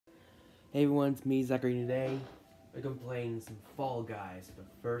Hey everyone, it's me, Zachary. Today we're gonna be playing some Fall Guys for the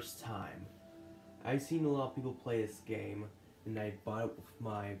first time. I've seen a lot of people play this game, and I bought it with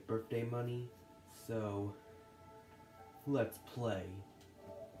my birthday money, so let's play.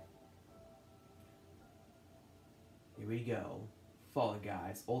 Here we go. Fall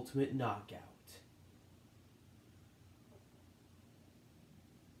Guys Ultimate Knockout.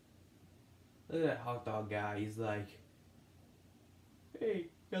 Look at that hot dog guy, he's like, hey,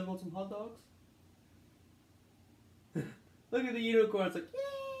 you guys want some hot dogs? Look at the unicorn, it's like,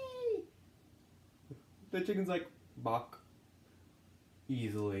 yay! The chicken's like, bok.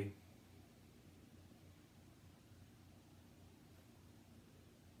 Easily.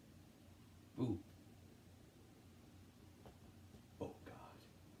 Ooh. Oh god.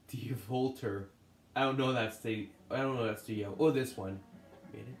 Devolter. I don't know that studio. Or this one.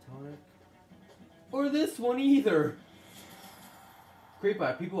 Metatonic. Or this one either. Created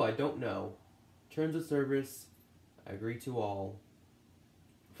by people I don't know. Terms of service. I agree to all.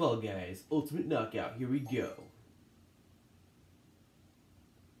 Fall Guys Ultimate Knockout. Here we go.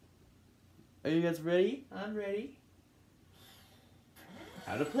 Are you guys ready? I'm ready.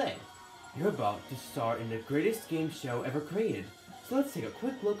 How to play. You're about to star in the greatest game show ever created. So let's take a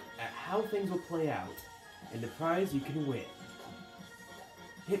quick look at how things will play out and the prize you can win.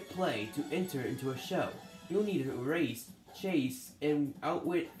 Hit play to enter into a show. You'll need to race, chase, and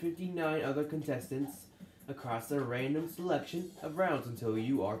outwit 59 other contestants across a random selection of rounds until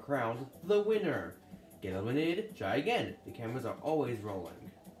you are crowned the winner. Get eliminated? Try again. The cameras are always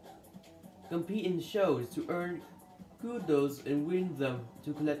rolling. Compete in shows to earn kudos and win them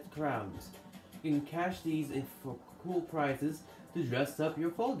to collect crowns. You can cash these in for cool prizes to dress up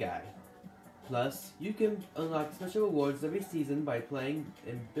your Fall Guy. Plus, you can unlock special rewards every season by playing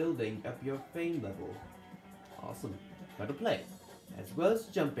and building up your fame level. Awesome. How to play. As well as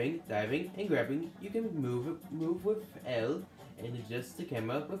jumping, diving, and grabbing, you can move with L and adjust the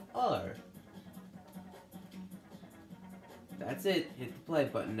camera with R. That's it. Hit the play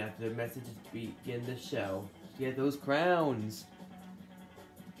button after the messages begin the show to get those crowns.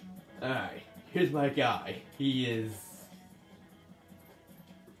 Alright, here's my guy. He is...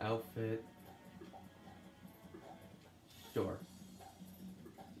 outfit... Sure.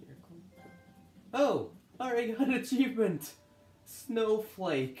 Oh! Alright, got an achievement!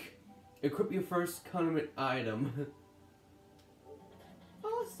 Snowflake. Equip your first condiment item.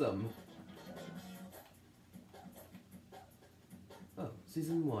 Awesome! Oh,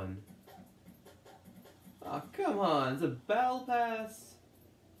 Season 1. Oh, come on! It's a battle pass!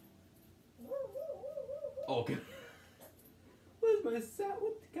 Oh, God. Where's my sound?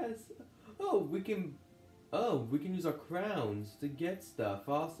 What the guys? Oh, we can use our crowns to get stuff.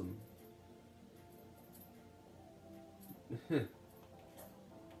 Awesome.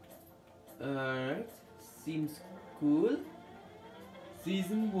 Alright. Seems cool.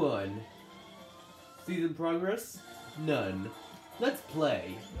 Season 1. Season progress? None. Let's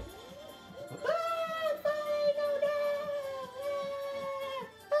play.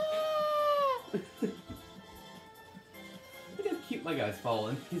 Look how cute my guy's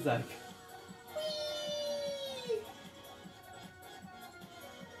falling. He's like... Whee!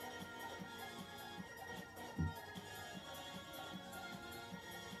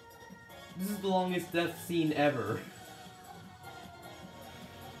 This is the longest death scene ever.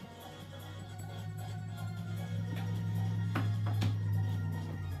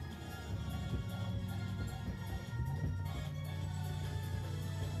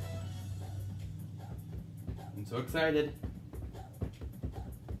 I'm so excited.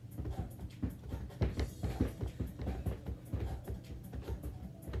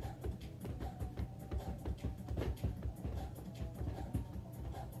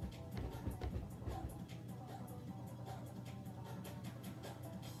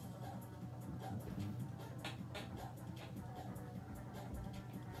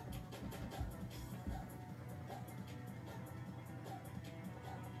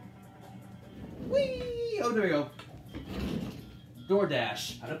 Whee! Oh, there we go.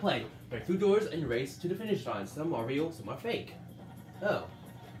 DoorDash. How to play. Break through doors and race to the finish line. Some are real, some are fake. Oh.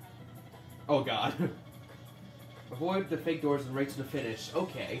 Oh, God. Avoid the fake doors and race to the finish.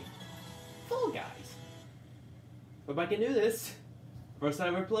 Okay. Fall Guys. Hope I can do this. First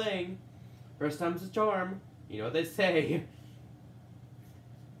time we're playing. First time's a charm. You know what they say.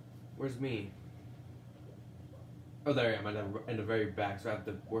 Where's me? Oh, there I am. I'm in the very back, so I have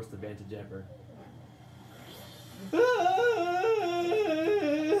the worst advantage ever.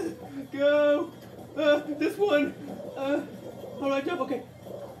 Go! This one! How do I jump? Okay.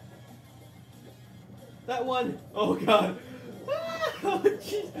 That one! Oh god! Oh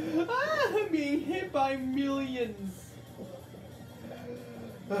jeez! by millions.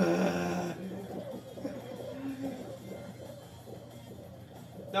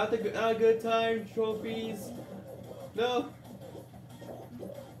 Not a good time, trophies. No.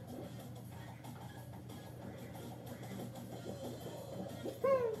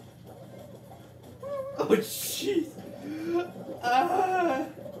 Oh, jeez.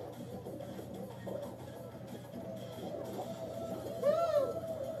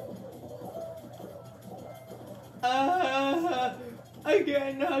 I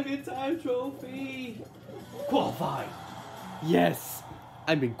get a good time trophy. Qualified. Yes,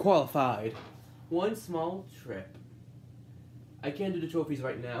 I've been qualified. One small trip. I can't do the trophies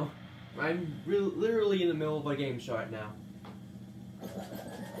right now. I'm literally in the middle of a game show right now.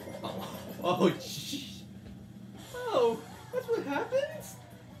 Oh, jeez. Oh, that's what happens?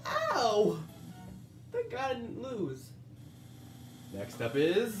 Ow! Thank God I didn't lose. Next up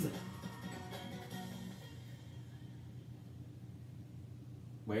is...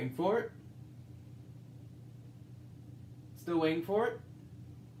 waiting for it. Still waiting for it.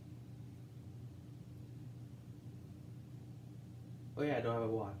 Oh yeah, I don't have a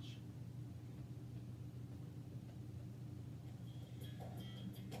watch.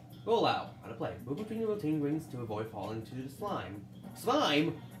 Roll out. How to play. Move between the rotating rings to avoid falling into the slime.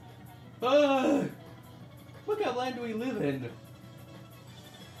 Slime? What kind of land do we live in?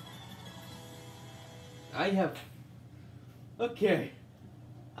 Okay.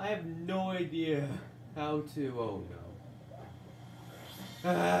 I have no idea how to... oh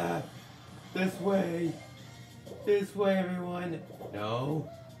no. This way. This way, everyone. No.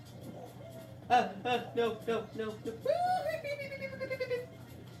 No.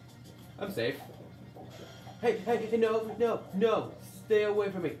 I'm safe. Hey, no. Stay away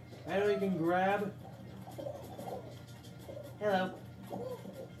from me. I know you can grab. Hello.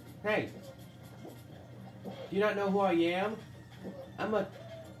 Hey. Do you not know who I am? I'm a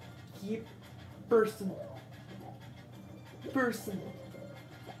keep person.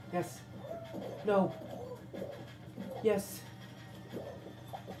 Yes. No. Yes.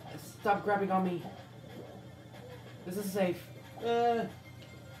 Stop grabbing on me. This is safe. No,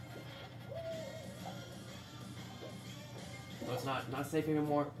 it's not. Not safe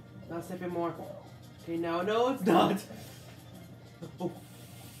anymore. Not safe anymore. Okay, now. No, it's not. Oh.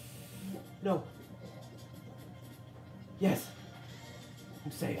 No. Yes.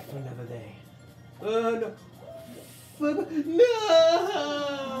 I'm safe for another day. No. No!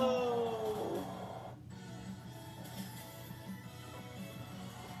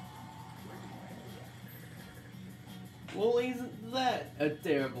 Well, isn't that a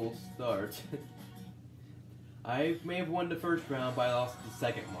terrible start? I may have won the first round, but I lost the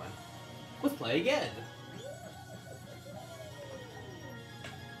second one. Let's play again!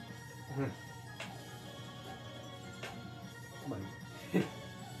 Come on.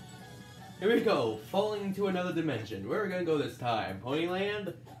 Here we go, falling into another dimension. Where are we gonna go this time?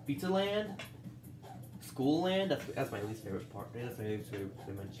 Ponyland? Pizza Land? School Land? That's my least favorite part. That's my least favorite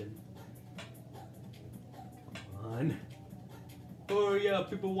dimension. Come on. Hurry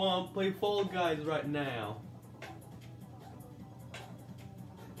up, people want to play Fall Guys right now.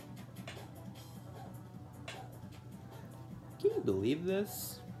 Can you believe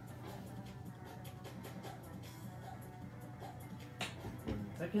this? 1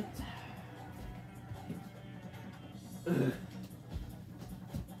 second.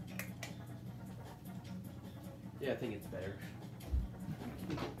 Yeah, I think it's better.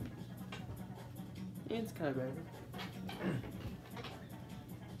 It's kind of better.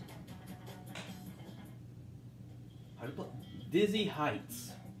 How to play? Dizzy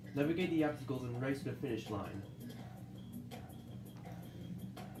Heights. Navigate the obstacles and race to the finish line.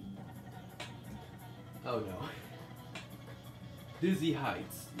 Oh no. Dizzy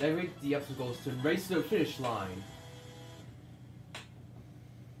Heights. Navigate the obstacles to race to the finish line.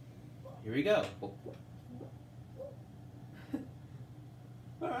 Here we go.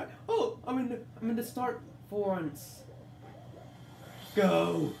 Alright. Oh, I'm in the start for once.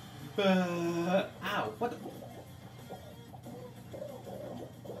 Go. Ow. What the?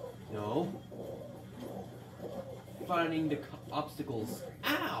 No. Finding the obstacles.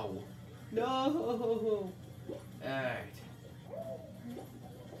 Ow. No. Alright.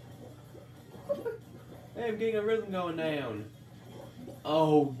 Hey, I'm getting a rhythm going down.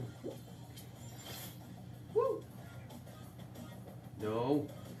 Oh. Woo. No.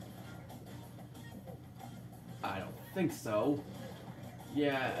 I don't think so.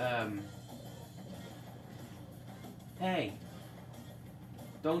 Yeah, hey.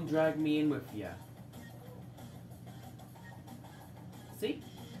 Don't drag me in with ya. See?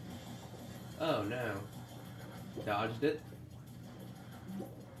 Oh no. Dodged it.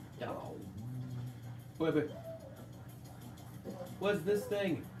 Oh. Wait. What's this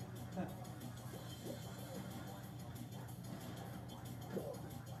thing? Come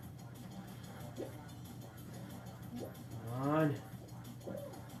on.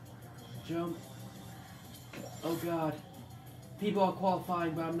 Jump. Oh god. People are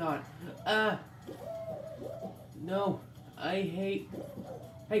qualifying, but I'm not. No. I hate...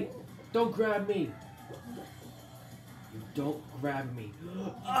 Hey, don't grab me. You don't grab me.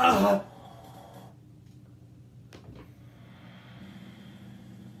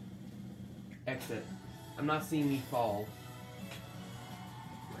 Exit. I'm not seeing me fall.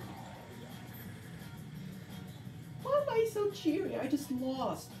 Why am I so cheery? I just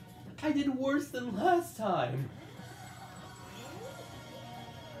lost. I did worse than last time.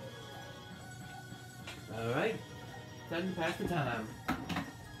 Alright. Time to pass the time.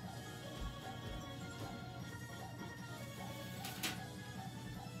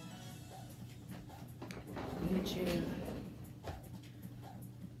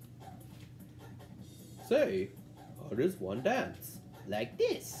 Say, how does one dance? Like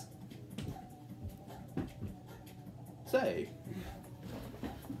this. Say.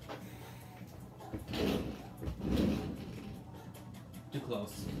 Too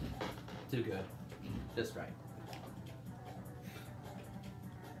close. Too good. Just right.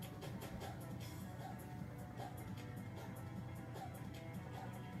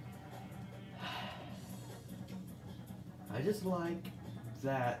 I just like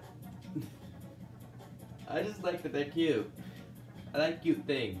that. I just like that they're cute. I like cute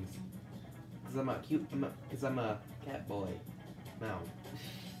things. Cause I'm a cat boy. No.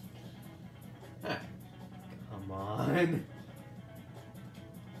 Ah, come on.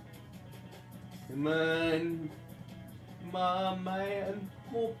 Come on. Come on, man.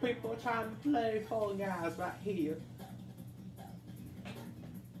 More people trying to play Fall Guys right here.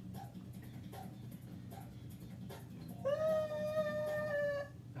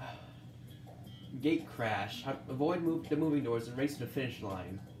 Gate crash. Avoid the moving doors and race to the finish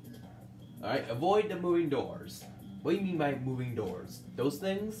line. Alright, avoid the moving doors. What do you mean by moving doors? Those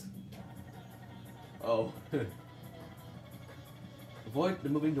things? Oh. Avoid the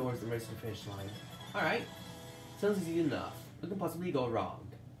moving doors and race to the finish line. Alright. Sounds easy enough. What can possibly go wrong?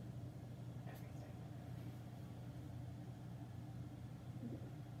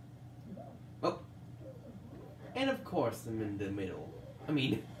 Oh. And of course I'm in the middle. I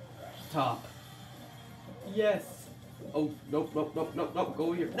mean, top. Yes. Oh, nope.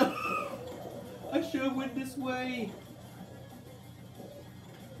 Go here. No. I should have went this way.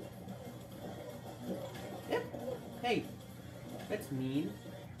 Yep. Hey. That's mean.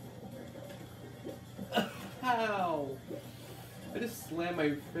 Ow. I just slammed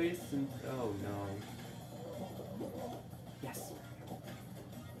my face and... Oh, no. Yes.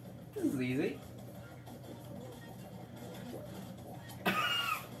 This is easy.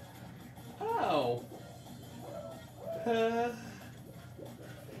 Ow.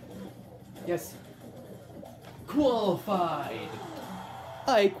 Yes. Qualified!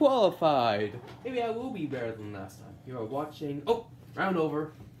 I qualified! Maybe I will be better than last time. You are watching... Oh! Round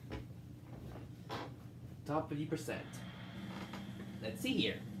over. Top 50%. Let's see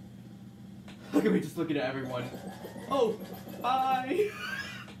here. Look at me just looking at everyone. Oh! Bye!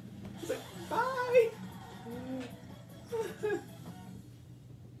 It's like, bye!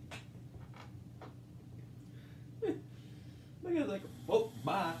 My guy's like, oh,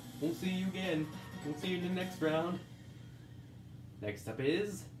 bye. Won't see you again. We'll see you in the next round. Next up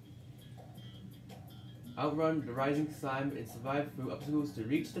is outrun the rising slime and survive through obstacles to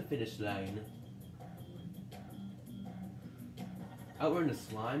reach the finish line. Outrun the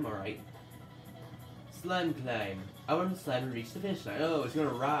slime, alright. Slime climb. Outrun the slime and reach the finish line. Oh, it's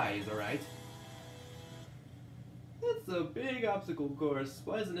gonna rise, alright. That's a big obstacle course.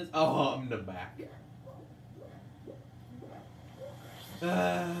 Why isn't it? Oh, I'm in the back.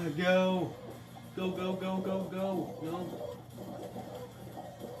 Go. Go. No.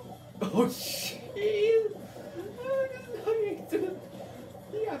 Oh, jeez.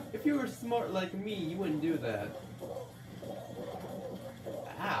 Yeah, if you were smart like me, you wouldn't do that.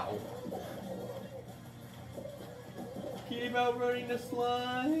 Ow. Keep outrunning the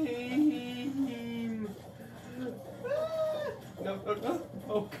slime. No.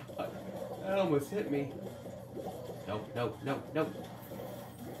 Oh, God. That almost hit me. No.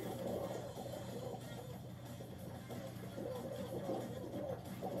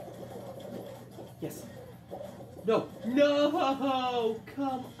 Yes. No.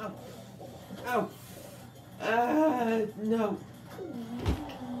 Come out. Ow. No.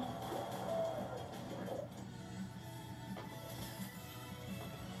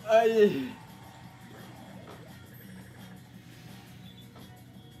 Was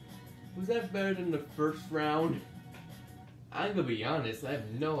that better than the first round? I'm gonna be honest, I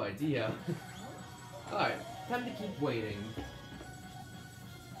have no idea. Alright, time to keep waiting.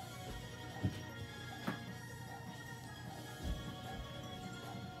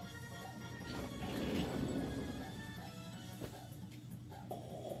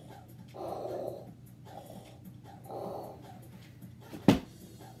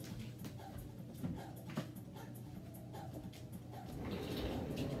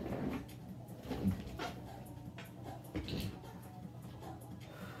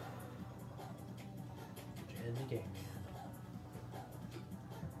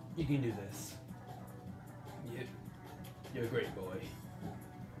 You can do this. You're a great boy.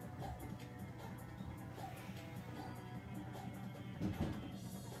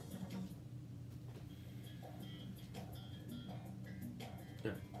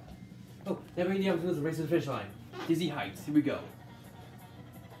 Oh, never the opportunity to race to the finish line. Dizzy Heights, here we go.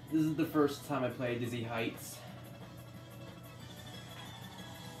 This is the first time I played Dizzy Heights.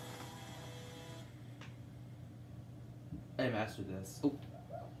 I mastered this.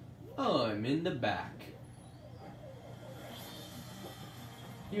 Oh, I'm in the back.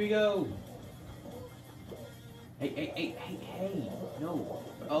 Here we go. Hey. No.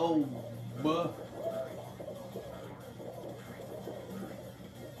 Oh, buh.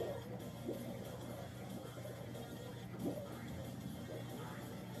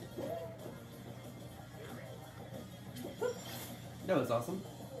 That was awesome.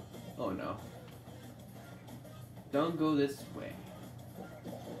 Oh no. Don't go this way.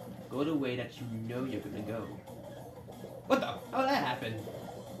 Go the way that you know you're gonna go. What the? How'd that happen?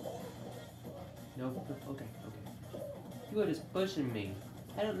 No, okay. You are just pushing me.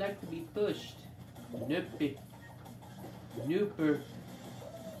 I don't like to be pushed. Noopy. Nooper.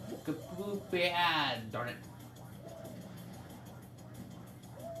 Kapoopy. Ah, darn it.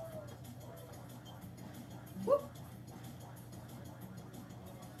 Whoop.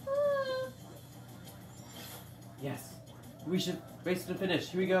 Yes. We should race to the finish.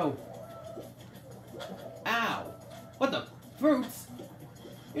 Here we go. Ow! What the? Fruits?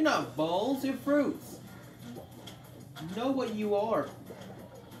 You're not balls, you're fruits. You know what you are.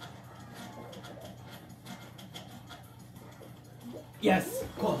 Yes!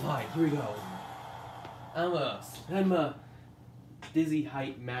 Qualified. Here we go. I'm a Dizzy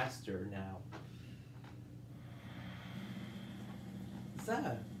Height master now. Is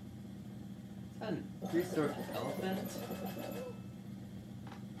that a prehistoric elephant?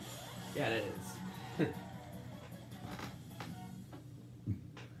 Yeah, it is.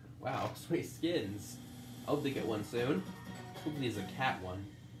 Wow, sweet skins. I hope they get one soon. Hopefully it's a cat one.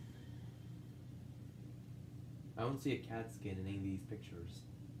 I don't see a cat skin in any of these pictures.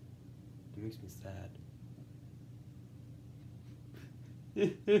 It makes me sad.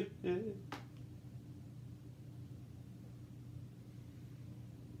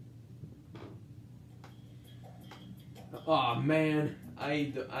 Oh man,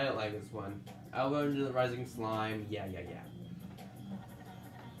 I don't like this one. I'll go into the Rising Slime. Yeah.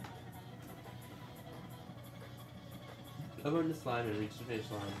 I'll go into slime and reach the finish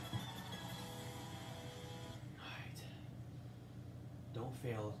line. Alright. Don't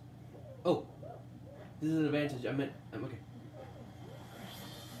fail. Oh! This is an advantage. I'm okay.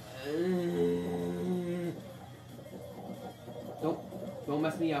 Don't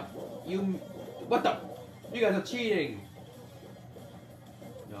mess me up. What the? You guys are cheating!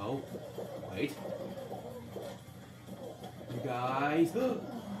 No. Wait. You guys.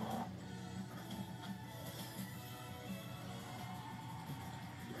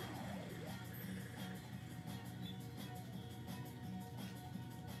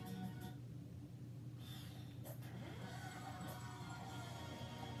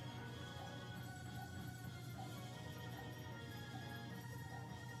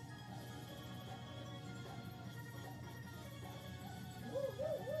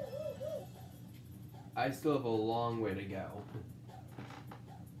 I still have a long way to go.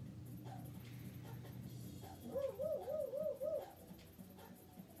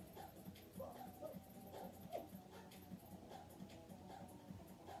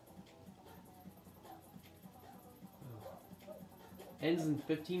 Ends in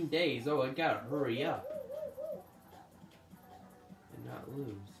 15 days. Oh, I gotta hurry up. And not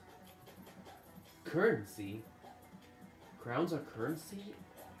lose. Currency? Crowns are currency?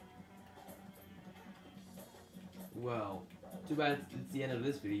 Well, too bad it's the end of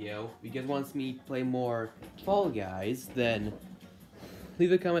this video. If you guys want me to play more Fall Guys, then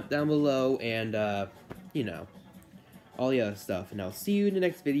leave a comment down below and, you know, all the other stuff. And I'll see you in the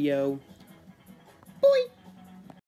next video.